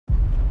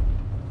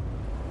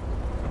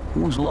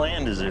Whose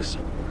land is this?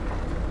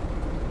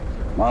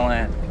 My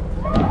land.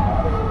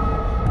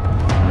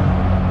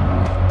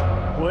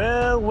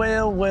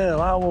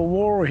 Well, our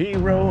war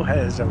hero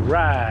has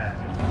arrived.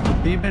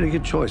 You made a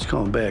good choice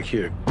coming back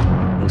here.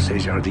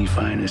 Osage are the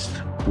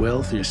finest,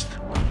 wealthiest,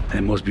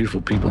 and most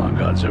beautiful people on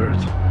God's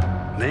earth.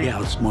 They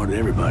outsmarted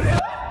everybody.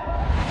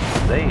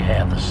 They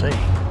have the say.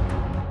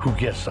 Who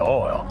gets the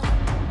oil?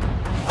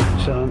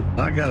 Son,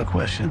 I got a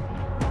question.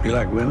 You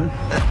like women?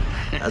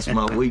 That's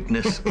my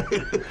weakness.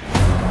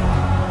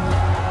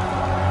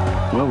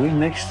 Well, we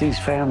mix these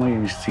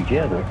families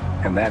together,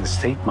 and that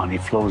estate money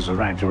flows the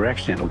right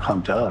direction. It'll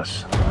come to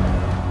us.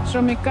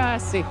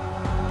 Shomikasi.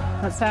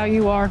 That's how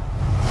you are.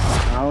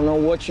 I don't know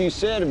what you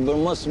said, but it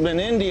must have been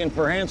Indian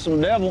for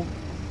handsome devil.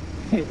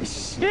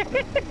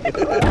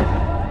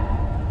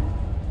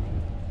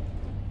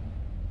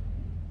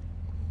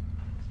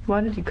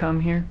 Why did you come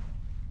here?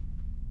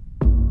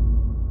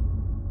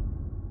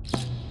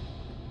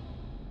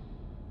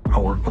 I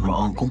work with my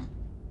uncle.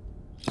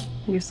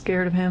 You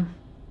scared of him?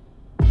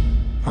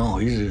 Oh,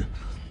 he's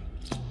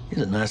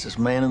the nicest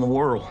man in the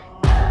world.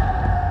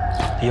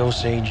 The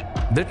Osage.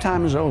 Their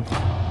time is over.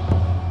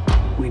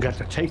 We got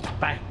to take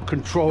back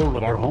control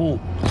of our home.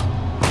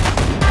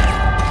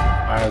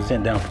 I was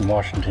sent down from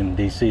Washington,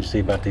 D.C. to see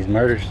about these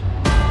murders.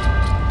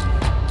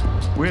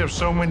 We have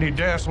so many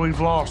deaths, we've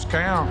lost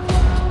count.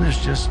 There's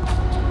just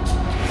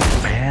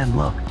bad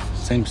luck.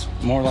 Seems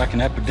more like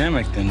an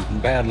epidemic than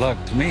bad luck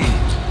to me.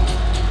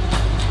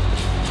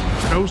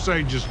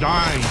 Osage is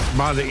dying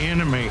by the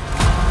enemy.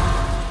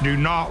 Do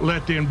not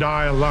let them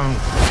die alone.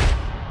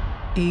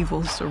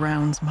 Evil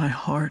surrounds my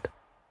heart.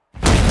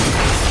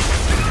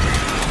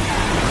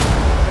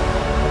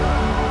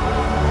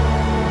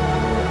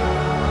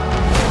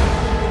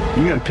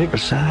 You gotta pick a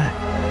side.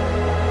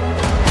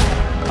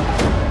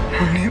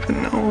 I don't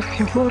even know if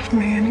you love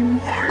me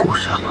anymore. Of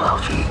course I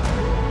love you.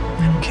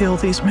 And kill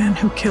these men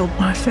who killed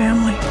my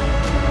family.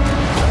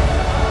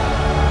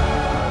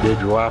 Did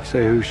your wife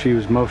say who she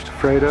was most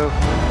afraid of?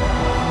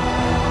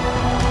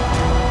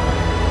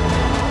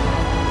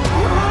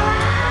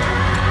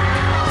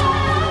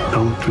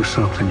 Don't do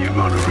something you're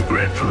gonna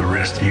regret for the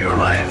rest of your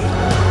life.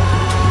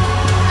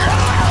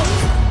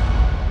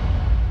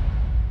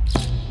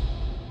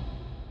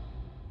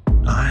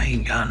 I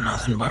ain't got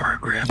nothing but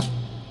regret.